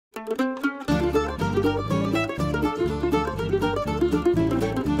Hi,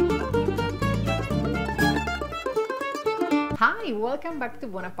 welcome back to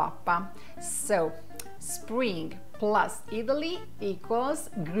Buona Pappa. So, spring plus Italy equals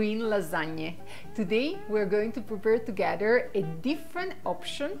green lasagne. Today we're going to prepare together a different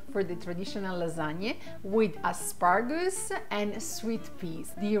option for the traditional lasagne with asparagus and sweet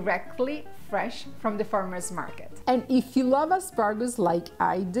peas, directly fresh from the farmer's market. And if you love asparagus like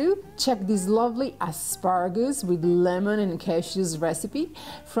I do, check this lovely asparagus with lemon and cashews recipe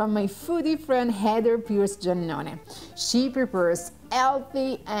from my foodie friend Heather Pierce Giannone. She prepares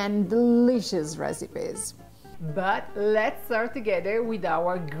healthy and delicious recipes. But let's start together with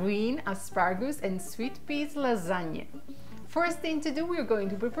our green asparagus and sweet peas lasagne. First thing to do, we're going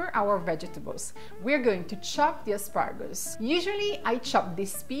to prepare our vegetables. We're going to chop the asparagus. Usually I chop the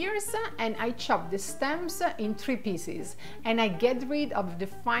spears and I chop the stems in 3 pieces, and I get rid of the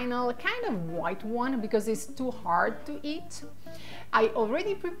final kind of white one because it's too hard to eat. I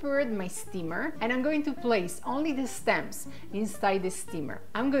already prepared my steamer and I'm going to place only the stems inside the steamer.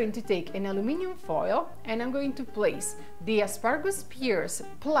 I'm going to take an aluminum foil and I'm going to place the asparagus spears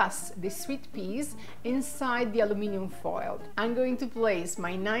plus the sweet peas inside the aluminum foil. I'm going to place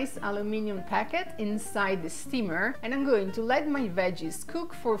my nice aluminum packet inside the steamer and I'm going to let my veggies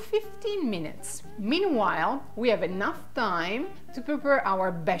cook for 15 minutes. Meanwhile, we have enough time to prepare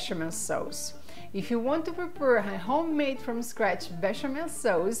our bechamel sauce. If you want to prepare a homemade from scratch bechamel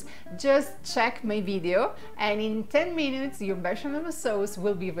sauce, just check my video and in 10 minutes your bechamel sauce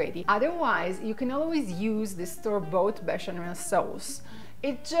will be ready. Otherwise, you can always use the store-bought bechamel sauce.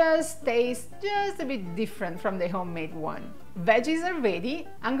 It just tastes just a bit different from the homemade one. Veggies are ready.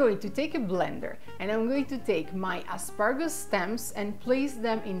 I'm going to take a blender and I'm going to take my asparagus stems and place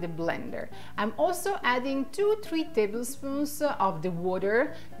them in the blender. I'm also adding 2-3 tablespoons of the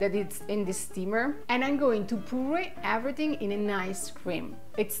water that is in the steamer and I'm going to puree everything in a nice cream.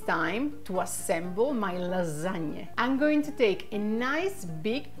 It's time to assemble my lasagne. I'm going to take a nice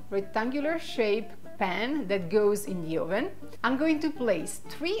big rectangular shape pan that goes in the oven. I'm going to place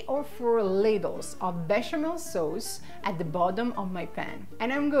 3 or 4 ladles of bechamel sauce at the bottom of my pan.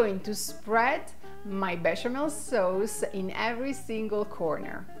 And I'm going to spread my bechamel sauce in every single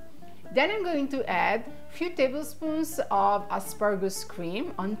corner. Then I'm going to add a few tablespoons of asparagus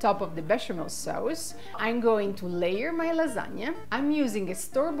cream on top of the bechamel sauce. I'm going to layer my lasagna. I'm using a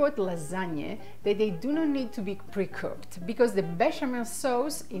store-bought lasagna that they do not need to be pre-cooked because the bechamel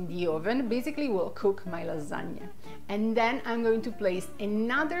sauce in the oven basically will cook my lasagna. And then I'm going to place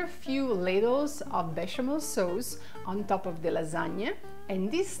another few ladles of bechamel sauce on top of the lasagna. And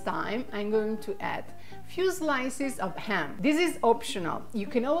this time I'm going to add a few slices of ham. This is optional. You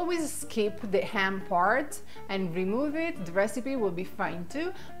can always skip the ham part and remove it. The recipe will be fine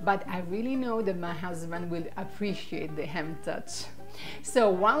too, but I really know that my husband will appreciate the ham touch. So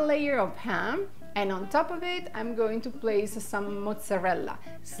 1 layer of ham, and on top of it I'm going to place some mozzarella,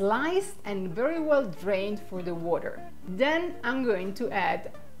 sliced and very well drained for the water. Then I'm going to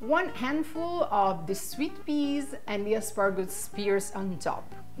add 1 handful of the sweet peas and the asparagus spears on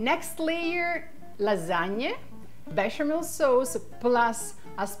top. Next layer, lasagne, bechamel sauce plus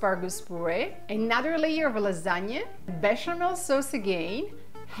asparagus puree. Another layer of lasagne, bechamel sauce again,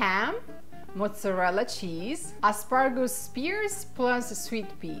 ham, mozzarella cheese, asparagus spears plus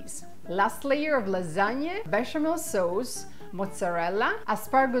sweet peas. Last layer of lasagne, bechamel sauce, mozzarella,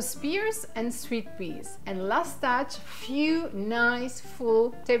 asparagus spears and sweet peas. And last touch, few nice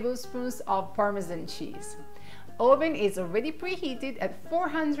full tablespoons of Parmesan cheese. Oven is already preheated at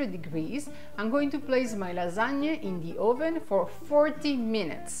 400 degrees. I'm going to place my lasagna in the oven for 40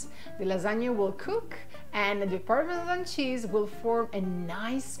 minutes. The lasagna will cook and the Parmesan cheese will form a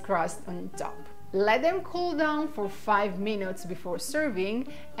nice crust on top. Let them cool down for 5 minutes before serving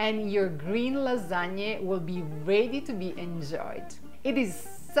and your green lasagne will be ready to be enjoyed. It is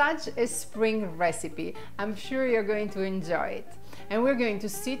such a spring recipe. I'm sure you're going to enjoy it. And we're going to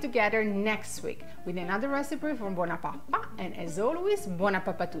see together next week with another recipe from Buona Pappa, and as always, Buona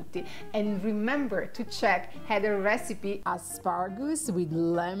Pappa tutti. And remember to check Heather recipe asparagus with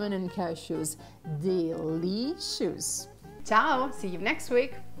lemon and cashews. Delicious! Ciao! See you next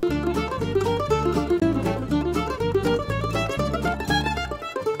week!